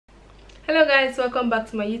Hello guys, welcome back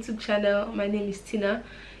to my YouTube channel. My name is Tina.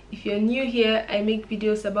 If you're new here, I make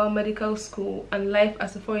videos about medical school and life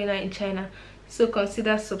as a foreigner in China, so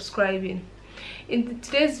consider subscribing. In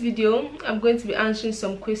today's video, I'm going to be answering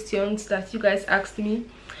some questions that you guys asked me.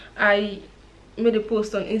 I made a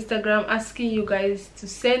post on Instagram asking you guys to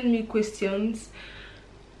send me questions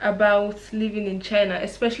about living in China,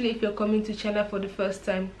 especially if you're coming to China for the first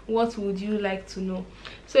time. What would you like to know?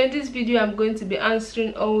 So in this video, I'm going to be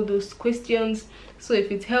answering all those questions. So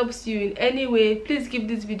if it helps you in any way, please give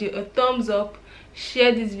this video a thumbs up,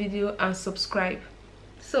 share this video and subscribe.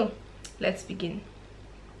 So let's begin.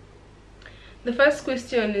 The first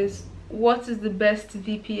question is, what is the best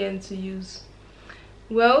VPN to use?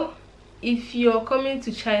 Well, if you're coming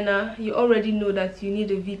to China, you already know that you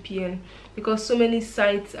need a VPN because so many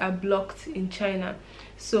sites are blocked in China.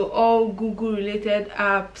 So all Google related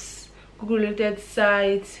apps, Google related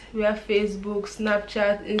sites, we have Facebook,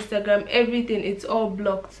 Snapchat, Instagram, everything, it's all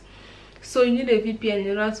blocked. So you need a VPN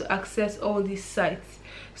in order to access all these sites.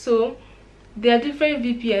 So there are different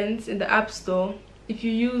VPNs in the App Store. If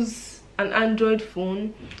you use an Android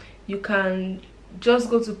phone, you can just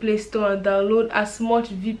go to Play Store and download as much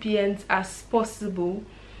VPNs as possible.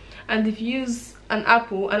 And if you use an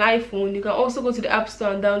iPhone, you can also go to the App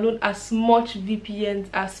Store and download as much VPNs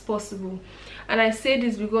as possible. And I say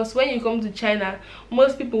this because when you come to China,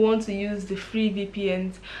 most people want to use the free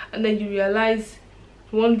VPNs, and then you realize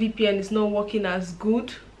one VPN is not working as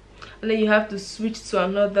good, and then you have to switch to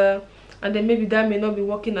another, and then maybe that may not be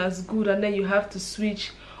working as good, and then you have to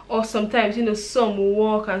switch. Or sometimes, you know, some will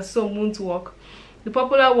work and some won't work. The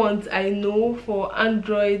popular ones I know for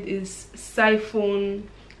Android is Siphon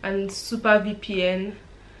and Super VPN,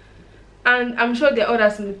 and I'm sure there are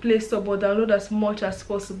others in the Play Store, but download as much as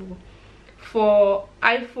possible. For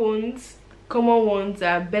iPhones, common ones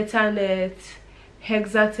are Betternet,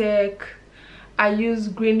 Hexatech. I use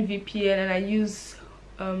Green VPN and I use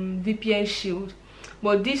VPN Shield,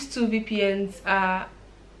 but these two VPNs are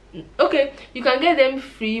okay. You can get them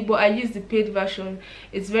free, but I use the paid version.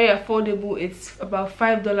 It's very affordable. It's about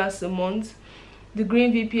 $5 a month. The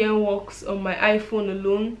Green VPN works on my iPhone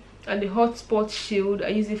alone, and the Hotspot Shield, I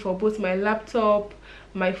use it for both my laptop,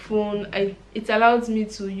 my phone. It allows me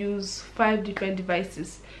to use 5 different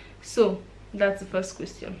devices. So that's the first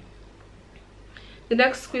question. The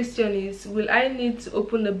next question is, will I need to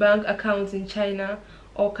open a bank account in China,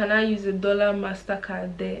 or can I use a dollar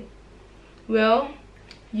MasterCard there? Well,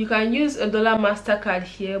 you can use a dollar MasterCard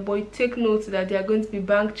here, but take note that there are going to be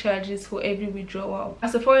bank charges for every withdrawal.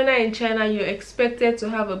 As a foreigner in China, you're expected to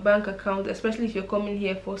have a bank account, especially if you're coming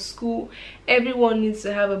here for school. Everyone needs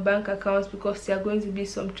to have a bank account because there are going to be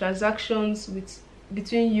some transactions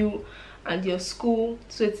between you and your school.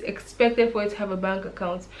 So it's expected for you to have a bank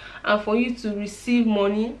account. And for you to receive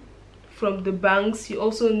money from the banks, you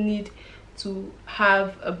also need to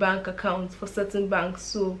have a bank account for certain banks.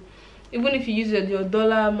 So even if you use your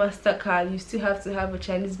dollar MasterCard, you still have to have a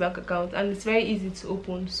Chinese bank account, and it's very easy to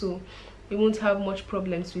open, so you won't have much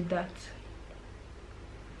problems with that.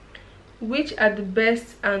 Which are the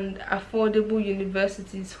best and affordable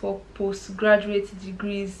universities for postgraduate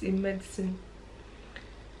degrees in medicine?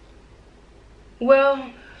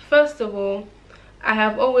 Well, first of all, I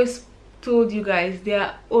have always told you guys there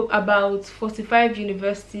are about 45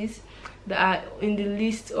 universities that are in the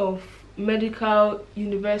list of medical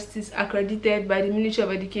universities accredited by the Ministry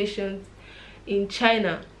of Education in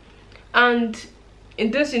China, and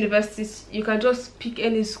in those universities you can just pick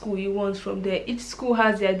any school you want from there. Each school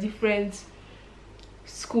has their different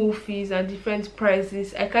school fees and different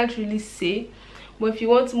prices. I can't really say, but if you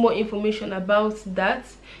want more information about that,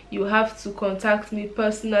 you have to contact me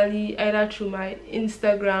personally, either through my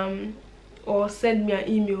Instagram or send me an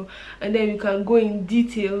email, and then we can go in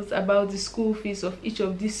details about the school fees of each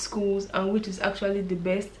of these schools and which is actually the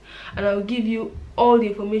best, and I'll give you all the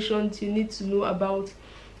information you need to know about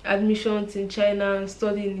admissions in China and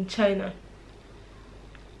studying in China.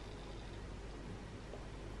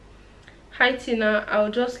 Hi Tina, I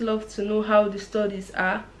would just love to know how the studies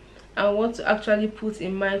are and what to actually put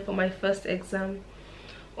in mind for my first exam.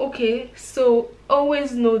 Okay, so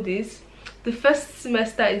always know this. The first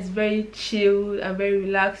semester is very chilled and very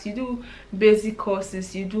relaxed. You do basic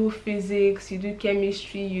courses, you do physics, you do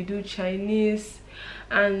chemistry, you do Chinese,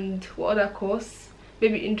 and what other course?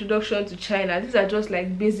 Maybe introduction to China. These are just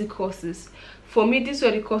like basic courses. For me, these were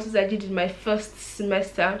the courses I did in my first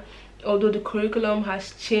semester, although the curriculum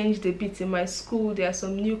has changed a bit in my school. There are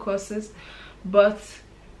some new courses, but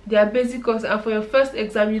they are basic courses, and for your first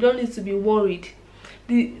exam, you don't need to be worried.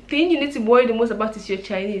 The thing you need to worry the most about is your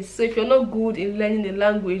Chinese. So if you're not good in learning a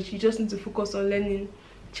language, you just need to focus on learning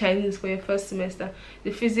Chinese for your first semester.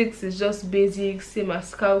 The physics is just basic, same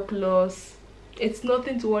as calculus. It's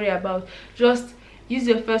nothing to worry about. Just use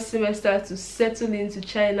your first semester to settle into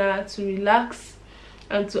China, to relax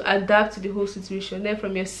and to adapt to the whole situation. Then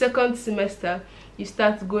from your second semester, you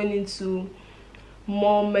start going into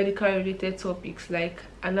more medical related topics like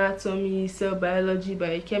anatomy, cell biology,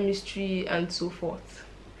 biochemistry, and so forth.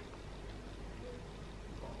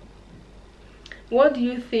 What do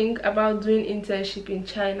you think about doing internship in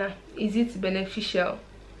China? Is it beneficial?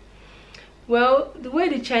 Well, the way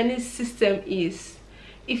the Chinese system is,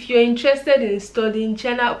 if you're interested in studying,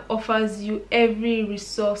 China offers you every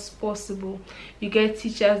resource possible. You get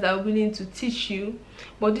teachers that are willing to teach you,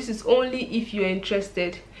 but this is only if you're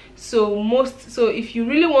interested. So if you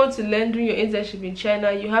really want to learn during your internship in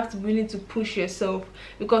China, you have to be willing to push yourself,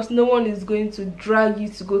 because no one is going to drag you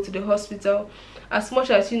to go to the hospital. As much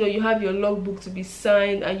as you have your logbook to be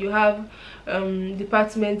signed and you have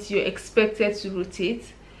departments you're expected to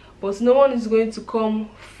rotate, but no one is going to come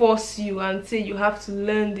force you and say you have to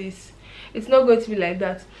learn this. It's not going to be like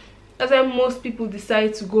that. That's why most people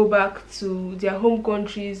decide to go back to their home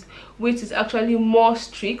countries, which is actually more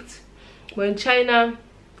strict. But in China,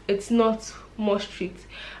 it's not more strict.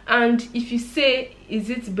 And if you say,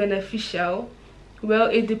 is it beneficial? Well,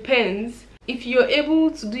 it depends. If you're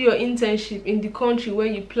able to do your internship in the country where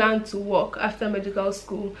you plan to work after medical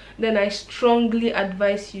school, then I strongly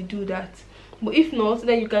advise you do that. But if not,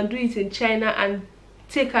 then you can do it in China and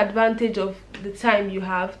take advantage of the time you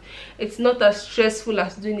have. It's not as stressful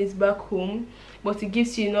as doing it back home, but it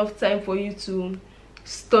gives you enough time for you to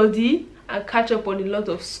study and catch up on a lot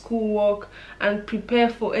of schoolwork and prepare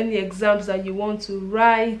for any exams that you want to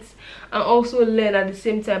write, and also learn at the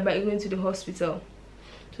same time by going to the hospital.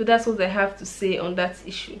 So that's what I have to say on that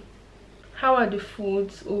issue. How are the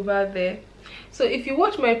foods over there? So if you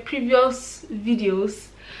watch my previous videos,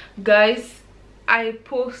 guys, I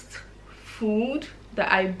post food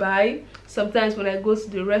that I buy. Sometimes when I go to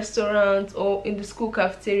the restaurant or in the school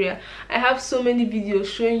cafeteria, I have so many videos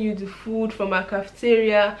showing you the food from our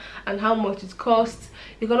cafeteria and how much it costs.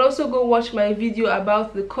 You can also go watch my video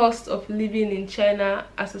about the cost of living in China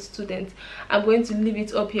as a student. I'm going to leave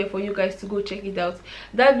it up here for you guys to go check it out.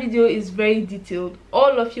 That video is very detailed.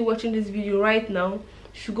 All of you watching this video right now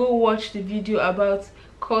should go watch the video about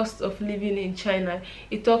cost of living in China.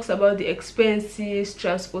 It talks about the expenses,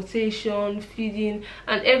 transportation, feeding,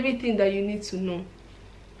 and everything that you need to know.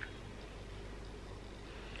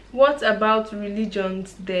 What about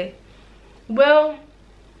religions there? Well,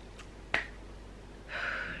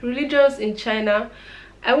 religions in China,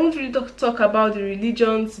 I won't really talk about the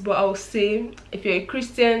religions, but I'll say if you're a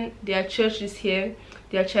Christian, there are churches here,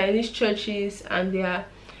 there are Chinese churches, and there are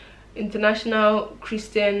international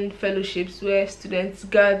Christian fellowships where students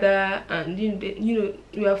gather, and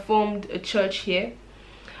we have formed a church here.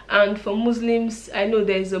 And for Muslims, I know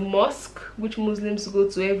there is a mosque which Muslims go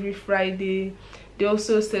to every Friday. They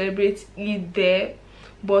also celebrate Eid there.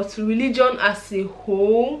 But religion as a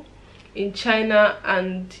whole in China,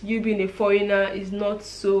 and you being a foreigner, is not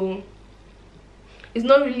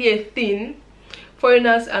really a thing.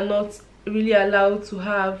 Foreigners are not really allowed to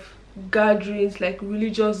have gatherings like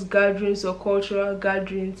religious gatherings or cultural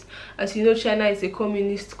gatherings. As you know, China is a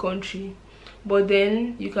communist country, but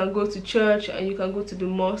then you can go to church and you can go to the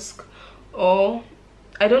mosque. Or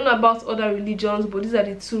I don't know about other religions, but these are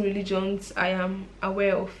the two religions I am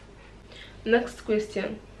aware of. Next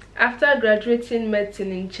question: after graduating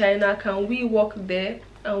medicine in China, can we work there,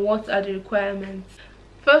 and what are the requirements?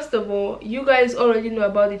 First of all, you guys already know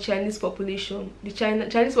about the Chinese population. The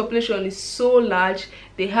Chinese population is so large.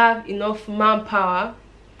 They have enough manpower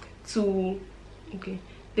to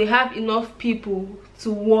they have enough people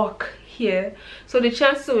to work here. So the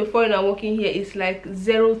chances of a foreigner working here is like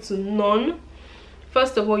 0 to none.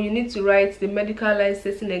 First of all, you need to write the medical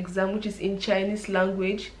licensing exam, which is in Chinese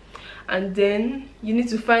language, and then you need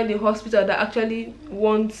to find a hospital that actually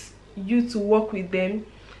wants you to work with them,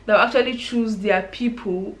 that will actually choose their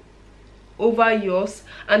people over yours,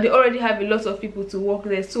 and they already have a lot of people to work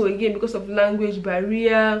there. So again, because of language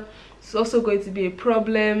barrier, it's also going to be a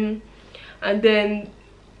problem. And then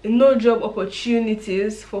no job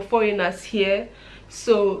opportunities for foreigners here.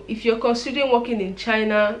 So if you're considering working in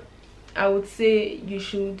China, I would say you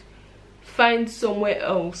should find somewhere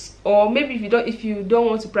else. Or maybe if you don't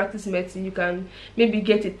want to practice medicine, you can maybe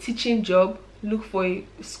get a teaching job. Look for a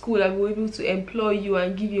school that will be able to employ you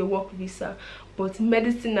and give you a work visa. But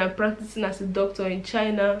medicine and practicing as a doctor in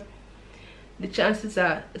China, the chances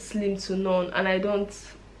are slim to none, and I don't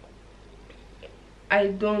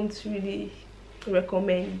really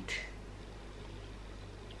recommend.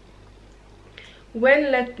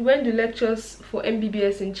 When the lectures for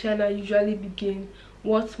MBBS in China usually begin,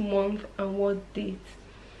 what month and what date?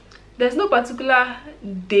 There's no particular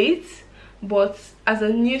date, but as a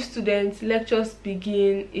new student, lectures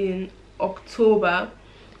begin in October,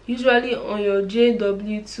 usually on your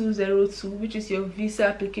JW202, which is your visa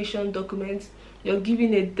application document. You're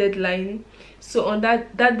given a deadline, so on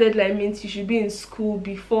that deadline means you should be in school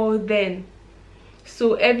before then.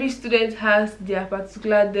 So every student has their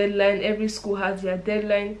particular deadline, every school has their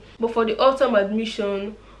deadline. But for the autumn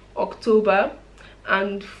admission, October,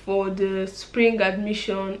 and for the spring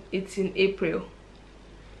admission, it's in April.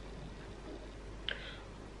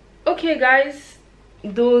 Okay guys,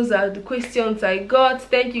 those are the questions I got.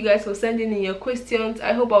 Thank you guys for sending in your questions.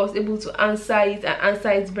 I hope I was able to answer it and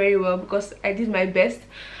answer it very well, because I did my best.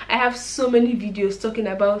 I have so many videos talking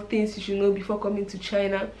about things you should know before coming to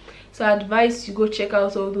China, so I advise you go check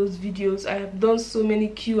out all those videos. I have done so many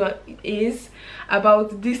Q&As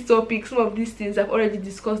about this topic. Some of these things I've already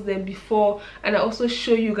discussed them before, and I also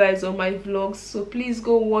show you guys on my vlogs, so please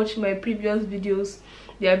go watch my previous videos.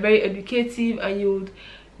 They are very educative and you would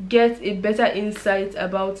get a better insight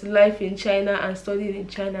about life in China and studying in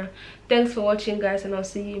China. Thanks for watching guys, and I'll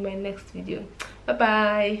see you in my next video. Bye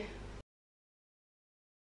bye.